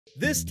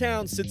This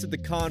town sits at the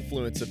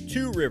confluence of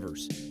two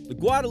rivers, the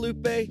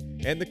Guadalupe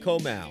and the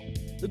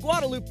Comal. The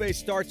Guadalupe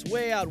starts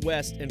way out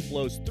west and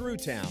flows through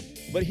town,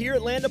 but here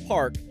at Landa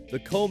Park, the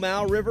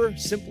Comal River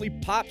simply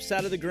pops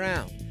out of the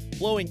ground,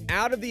 flowing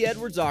out of the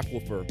Edwards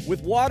Aquifer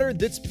with water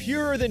that's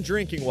purer than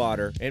drinking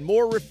water and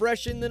more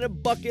refreshing than a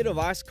bucket of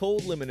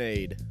ice-cold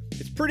lemonade.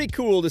 It's pretty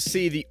cool to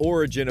see the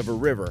origin of a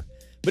river,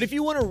 but if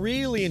you want to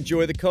really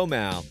enjoy the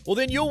Comal, well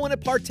then you'll want to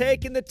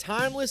partake in the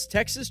timeless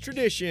Texas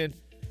tradition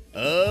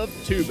of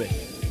tubing,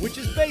 which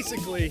is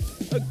basically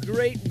a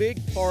great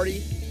big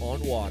party on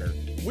water.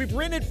 We've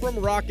rented from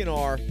Rockin'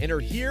 R and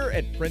are here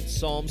at Prince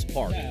Psalms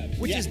Park,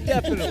 which is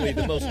definitely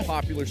the most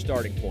popular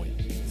starting point.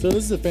 So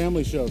this is a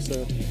family show,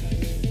 sir.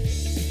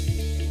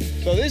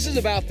 So this is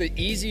about the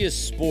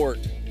easiest sport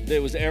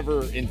that was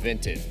ever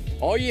invented.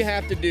 All you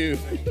have to do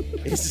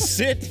is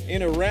sit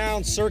in a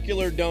round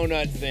circular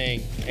donut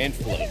thing and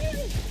float.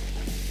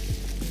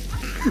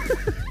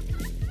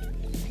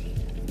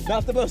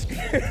 Not the most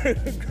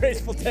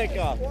graceful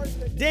takeoff.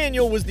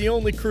 Daniel was the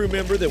only crew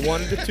member that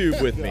wanted to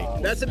tube with me.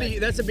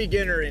 That's a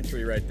beginner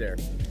entry right there.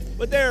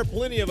 But there are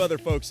plenty of other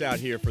folks out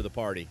here for the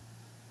party.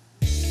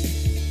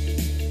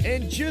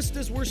 And just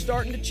as we're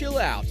starting to chill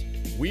out,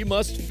 we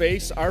must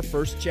face our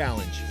first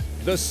challenge,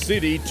 the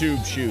city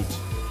tube chute.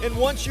 And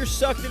once you're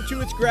sucked into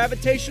its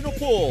gravitational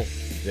pull,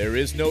 there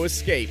is no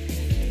escape.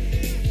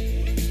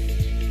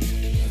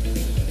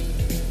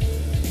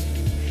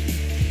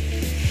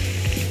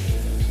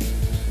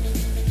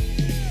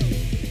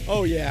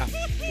 Oh yeah,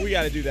 we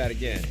gotta do that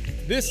again.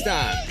 This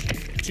time,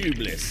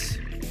 tubeless.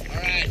 All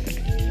right.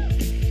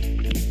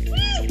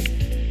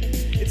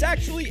 It's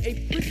actually a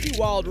pretty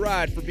wild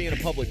ride for being a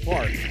public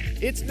park.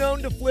 It's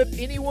known to flip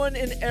anyone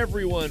and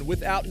everyone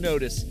without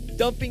notice,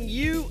 dumping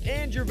you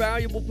and your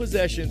valuable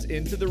possessions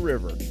into the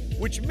river.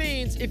 Which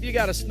means if you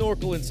got a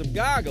snorkel and some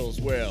goggles,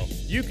 well,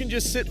 you can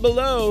just sit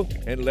below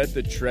and let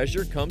the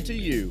treasure come to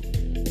you.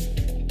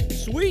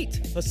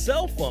 Sweet, a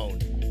cell phone.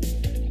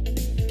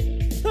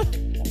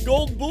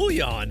 Gold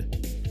bullion.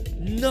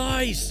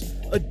 Nice,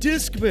 a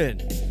Discman.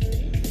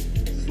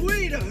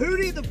 Sweet, a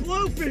Hootie the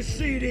Blowfish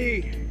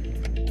CD.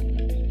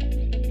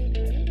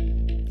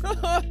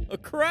 A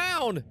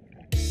crown.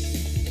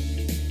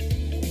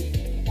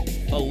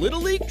 A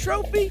Little League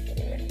trophy?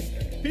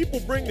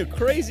 People bring the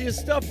craziest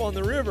stuff on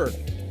the river.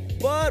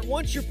 But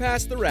once you're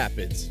past the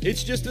rapids,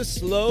 it's just a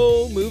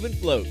slow-moving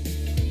float.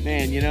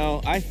 Man, you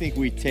know, I think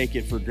we take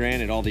it for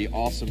granted, all the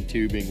awesome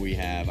tubing we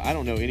have. I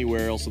don't know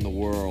anywhere else in the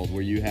world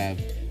where you have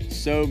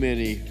so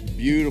many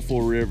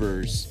beautiful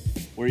rivers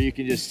where you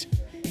can just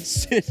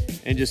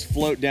sit and just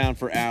float down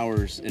for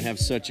hours and have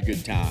such a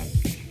good time.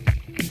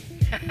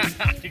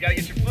 You gotta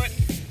get your foot.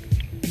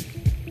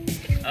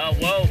 Oh,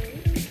 whoa.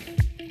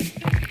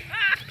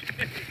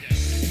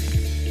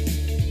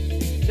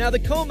 Now, the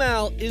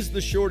Comal is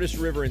the shortest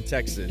river in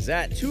Texas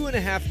at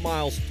 2.5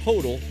 miles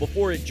total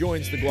before it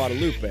joins the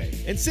Guadalupe.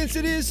 And since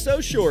it is so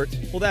short,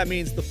 well, that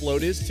means the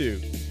float is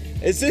too.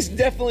 It's just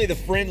definitely the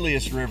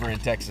friendliest river in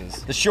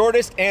Texas. The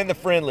shortest and the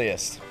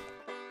friendliest.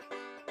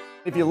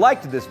 If you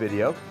liked this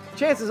video,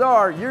 chances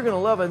are you're gonna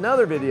love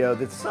another video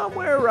that's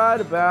somewhere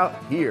right about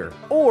here.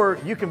 Or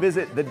you can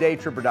visit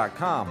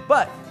thedaytripper.com.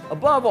 But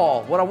above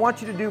all, what I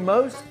want you to do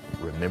most,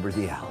 remember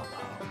the Alamo.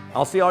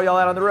 I'll see all y'all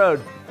out on the road.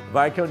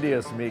 Bye con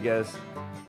Dios, amigos.